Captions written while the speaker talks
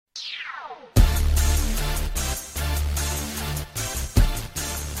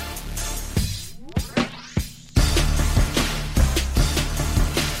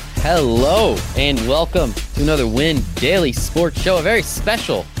Hello and welcome to another Win Daily Sports Show, a very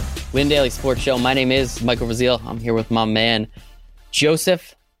special Win Daily Sports Show. My name is Michael Brazil. I'm here with my man,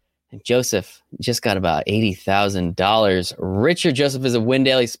 Joseph. And Joseph just got about $80,000 richer. Joseph is a Win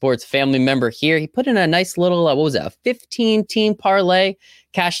Daily Sports family member here. He put in a nice little, a 15-team parlay,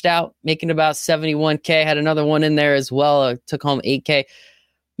 cashed out, making about $71K. Had another one in there as well. Took home $8K.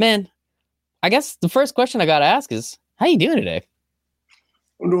 Man, I guess the first question I got to ask is, how you doing today?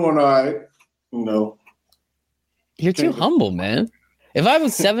 I'm doing all right, You're too humble, man. If I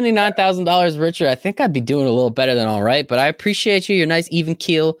was $79,000 richer, I think I'd be doing a little better than all right. But I appreciate you. You're nice, even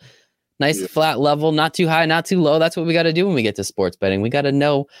keel, nice flat level, not too high, not too low. That's what we got to do when we get to sports betting. We got to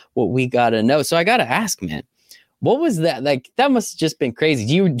know what we got to know. So I got to ask, man, what was that? Like, that must have just been crazy.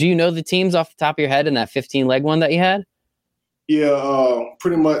 Do you know the teams off the top of your head in that 15-leg one that you had? Yeah,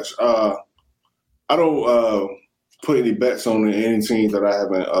 pretty much. I don't put any bets on any teams that I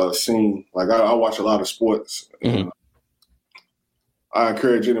haven't seen. Like, I watch a lot of sports. Mm-hmm. I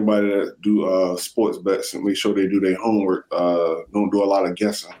encourage anybody that do sports bets and make sure they do their homework. Don't do a lot of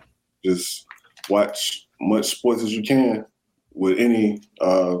guessing. Just watch much sports as you can with any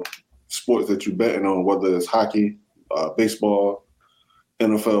sports that you're betting on, whether it's hockey, baseball,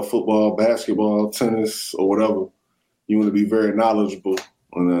 NFL, football, basketball, tennis, or whatever. You want to be very knowledgeable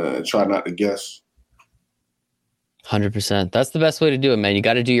and try not to guess. 100%. That's the best way to do it, man. You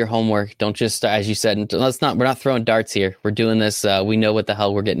got to do your homework. Don't just, as you said, we're not throwing darts here. We're doing this. We know what the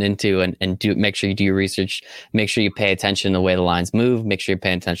hell we're getting into, and make sure you do your research. Make sure you pay attention to the way the lines move. Make sure you're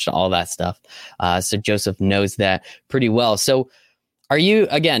paying attention to all that stuff. So Joseph knows that pretty well. So are you,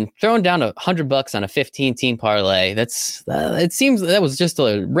 again, throwing down $100 on a 15-team parlay? It seems that was just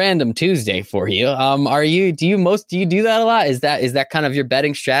a random Tuesday for you. Do you do that a lot? Is that kind of your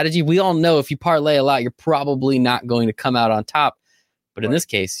betting strategy? We all know if you parlay a lot, you're probably not going to come out on top. But in this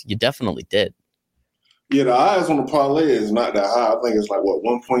case, you definitely did. Yeah, the odds on the parlay is not that high. I think it's like,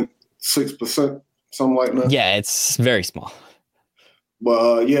 1.6%, something like that? Yeah, it's very small.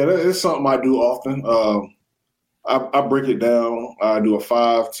 But, it's something I do often. I break it down. I do a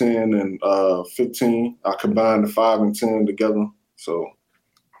 5, 10, and 15. I combine the 5 and 10 together. So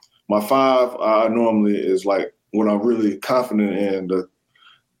my 5 normally is like when I'm really confident in. The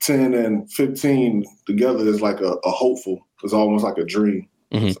 10 and 15 together is like a hopeful. It's almost like a dream.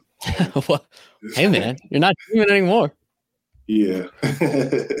 Mm-hmm. Well, hey, man, you're not dreaming anymore. Yeah.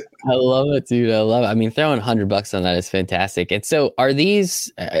 I love it, dude. I love it. I mean, throwing $100 on that is fantastic. And so are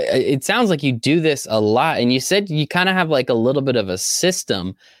these, it sounds like you do this a lot, and you said you kind of have like a little bit of a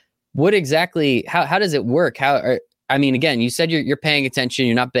system. What exactly, how does it work? Again, you said you're paying attention,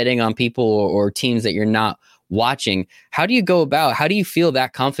 you're not betting on people or teams that you're not watching. How do you feel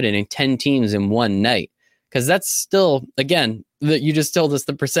that confident in 10 teams in one night? Because that's still, again, that you just told us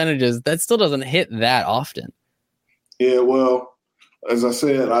the percentages, that still doesn't hit that often. Yeah, well, as I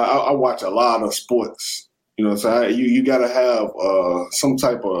said, I watch a lot of sports. So you got to have some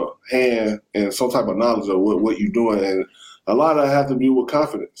type of hand and some type of knowledge of what you're doing, and a lot of that have to do with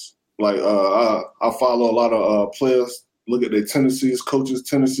confidence. Like I follow a lot of players, look at their tendencies, coaches'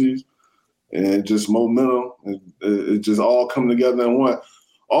 tendencies, and just momentum. It just all come together in one.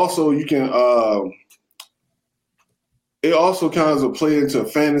 Also, you can. It also kind of play into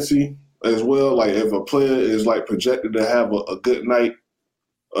fantasy as well. Like if a player is like projected to have a good night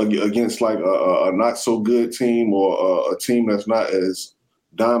against like a not so good team or a team that's not as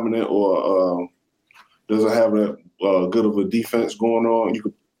dominant or doesn't have that good of a defense going on, you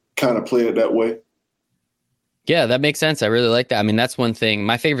could kind of play it that way. Yeah, that makes sense. I really like that. I mean, that's one thing.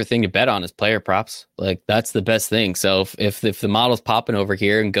 My favorite thing to bet on is player props. Like, that's the best thing. So if the model's popping over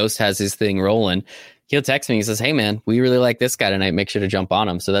here and Ghost has his thing rolling, he'll text me. He says, "Hey, man, we really like this guy tonight. Make sure to jump on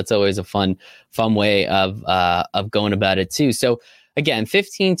him." So that's always a fun way of going about it too. So again,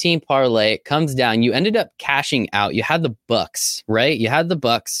 15-team parlay, it comes down. You ended up cashing out. You had the Bucks, right? You had the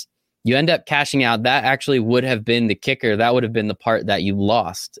Bucks. You end up cashing out. That actually would have been the kicker. That would have been the part that you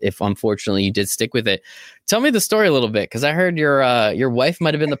lost if, unfortunately, you did stick with it. Tell me the story a little bit, because I heard your wife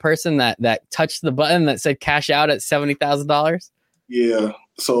might have been the person that touched the button that said cash out at $70,000. Yeah.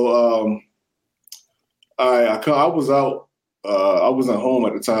 So I was out. I wasn't home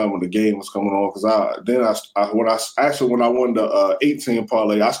at the time when the game was coming on, because when I won the 18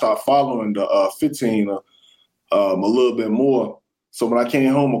 parlay, I started following the 15 a little bit more. So when I came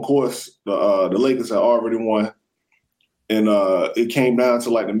home, of course, the Lakers had already won, and it came down to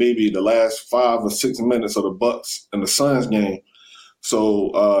like maybe the last 5 or 6 minutes of the Bucks and the Suns game.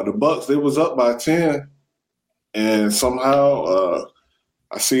 So the Bucks, they was up by 10, and somehow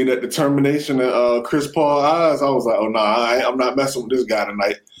I see that determination in Chris Paul's eyes. I was like, oh no, I'm not messing with this guy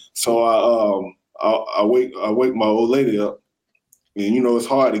tonight. So I wake my old lady up, and it's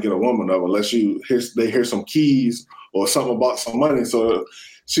hard to get a woman up unless they hear some keys or something about some money. So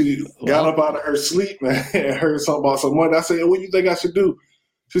she got up out of her sleep, man, and heard something about some money. I said, "What do you think I should do?"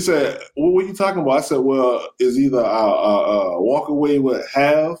 She said, "What are you talking about?" I said, "Well, it's either I walk away with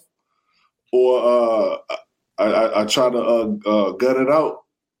half, or I try to gut it out,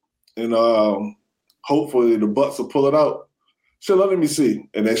 and hopefully the Bucks will pull it out." She let me see,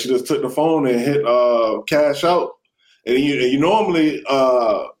 and then she just took the phone and hit cash out. And you normally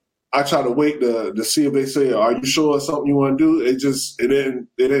I try to wait to see if they say, "Are you sure it's something you want to do?" It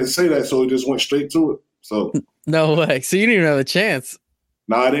didn't say that, so it just went straight to it. So no way. So you didn't even have a chance.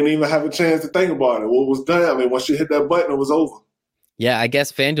 No, I didn't even have a chance to think about it. What was done? I mean, once she hit that button, it was over. Yeah, I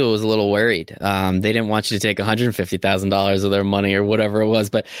guess FanDuel was a little worried. They didn't want you to take $150,000 of their money or whatever it was.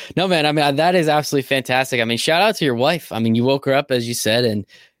 But no, man, I mean, that is absolutely fantastic. I mean, shout out to your wife. I mean, you woke her up, as you said, and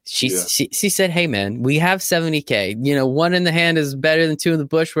she said, "Hey, man, we have $70K. One in the hand is better than two in the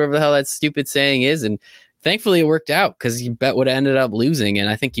bush," wherever the hell that stupid saying is. And thankfully it worked out, because you bet would have ended up losing. And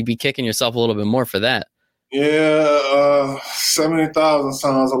I think you'd be kicking yourself a little bit more for that. Yeah, 70,000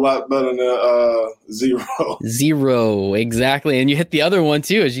 sounds a lot better than zero. Zero, exactly. And you hit the other one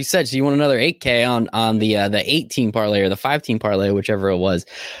too, as you said. So you won another 8K on the 18 parlay or the 5-team parlay, whichever it was.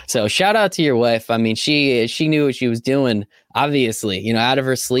 So shout out to your wife. I mean, she knew what she was doing. Obviously, out of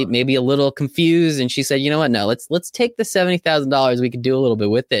her sleep, maybe a little confused, and she said, "You know what? No, let's take the $70,000. We could do a little bit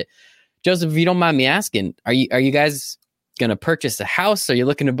with it." Joseph, if you don't mind me asking, are you guys going to purchase a house? Are you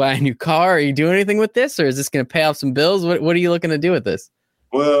looking to buy a new car? Are you doing anything with this, or is this going to pay off some bills? What are you looking to do with this?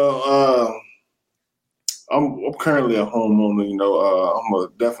 Well, I'm currently a homeowner. I'm gonna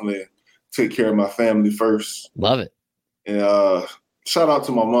definitely take care of my family first. Love it. And shout out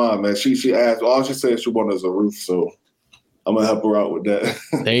to my mom, man. She asked, all she said she wanted is a roof, so I'm gonna help her out with that.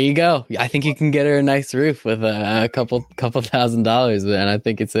 There you go. I think you can get her a nice roof with a couple $1,000s, man. I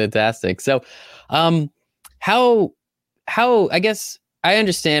think it's fantastic. So, how I guess I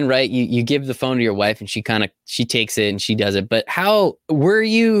understand, right? You give the phone to your wife and she takes it and she does it. But how were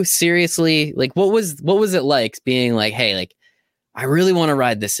you seriously, like, what was it like being like, "Hey, like, I really want to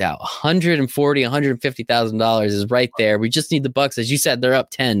ride this out. $150,000 is right there. We just need the Bucks." As you said, they're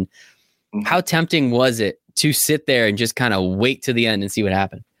up 10. Mm-hmm. How tempting was it to sit there and just kind of wait to the end and see what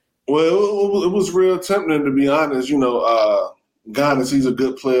happened? Well, it was real tempting, to be honest. Giannis, he's a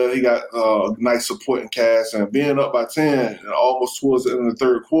good player. He got nice supporting cast, and being up by 10 and almost towards the end of the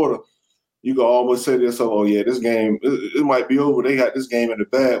third quarter, you can almost say to yourself, "Oh yeah, this game it might be over. They got this game in the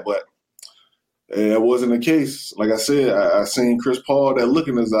bag." But that wasn't the case. Like I said, I seen Chris Paul, that look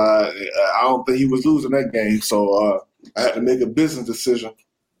in his eye. I don't think he was losing that game, so I had to make a business decision.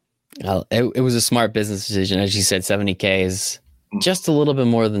 Well, it was a smart business decision. As you said, $70K is just a little bit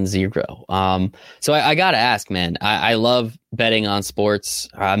more than zero. So I got to ask, man, I love betting on sports.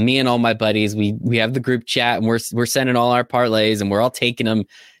 Me and all my buddies, we have the group chat, and we're sending all our parlays, and we're all taking them,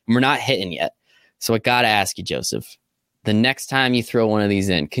 and we're not hitting yet. So I got to ask you, Joseph, the next time you throw one of these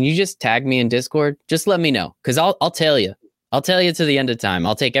in, can you just tag me in Discord? Just let me know, because I'll tell you. I'll tell you to the end of time.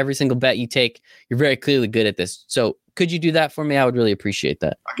 I'll take every single bet you take. You're very clearly good at this. So could you do that for me? I would really appreciate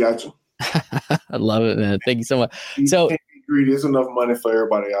that. I got you. I love it, man. Thank you so much. So there's enough money for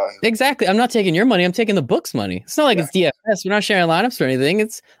everybody out here. Exactly. I'm not taking your money. I'm taking the book's money. It's not like it's DFS. We're not sharing lineups or anything.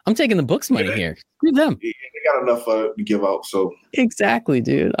 I'm taking the book's money here. Screw them. Yeah, they got enough to give out. So exactly,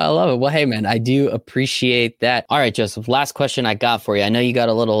 dude. I love it. Well, hey, man, I do appreciate that. All right, Joseph. Last question I got for you. I know you got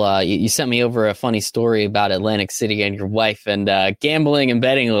a little. You sent me over a funny story about Atlantic City and your wife and gambling and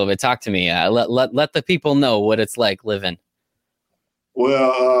betting a little bit. Talk to me. Let the people know what it's like living.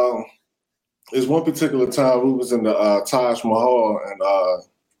 Well, there's one particular time we was in the Taj Mahal in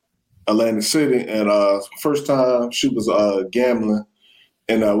Atlantic City, and first time she was gambling,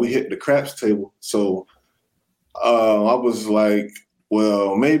 and we hit the craps table. So I was like,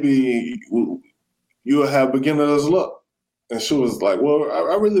 "Well, maybe you'll have beginner's luck." And she was like, "Well,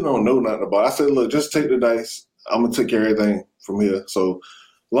 I really don't know nothing about it." I said, "Look, just take the dice. I'm gonna take care of everything from here." So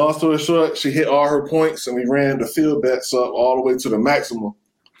long story short, she hit all her points, and we ran the field bets up all the way to the maximum.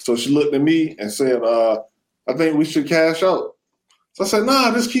 So she looked at me and said, "I think we should cash out." So I said,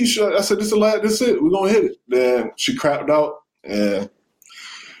 "Nah, just keep short." I said, "This is it. We're going to hit it." Then she crapped out, and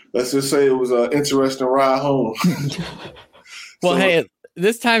let's just say it was an interesting ride home. Well, hey,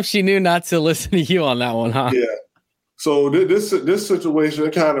 this time she knew not to listen to you on that one, huh? Yeah. So this situation,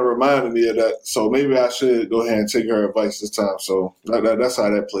 it kind of reminded me of that. So maybe I should go ahead and take her advice this time. So that's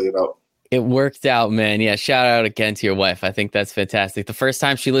how that played out. It worked out, man. Yeah, shout out again to your wife. I think that's fantastic. The first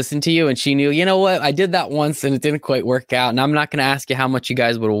time she listened to you and she knew, you know what, I did that once and it didn't quite work out. And I'm not going to ask you how much you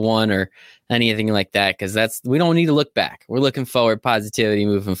guys would have won or anything like that, because we don't need to look back. We're looking forward, positivity,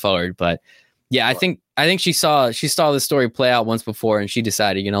 moving forward. But yeah, I think she saw the story play out once before and she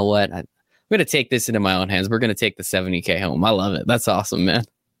decided, you know what, I'm going to take this into my own hands. We're going to take the 70K home. I love it. That's awesome, man.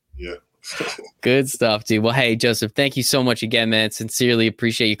 Yeah. Good stuff, dude. Well, hey, Joseph, thank you so much again, man. Sincerely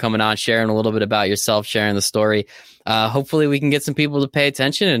appreciate you coming on, sharing a little bit about yourself, sharing the story. Hopefully we can get some people to pay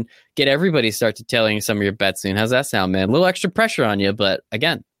attention and get everybody to start detailing some of your bets soon. How's that sound, man? A little extra pressure on you, but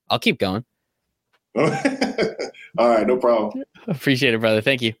again, I'll keep going. All right, no problem. Appreciate it, brother.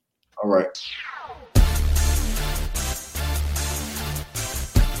 Thank you. All right.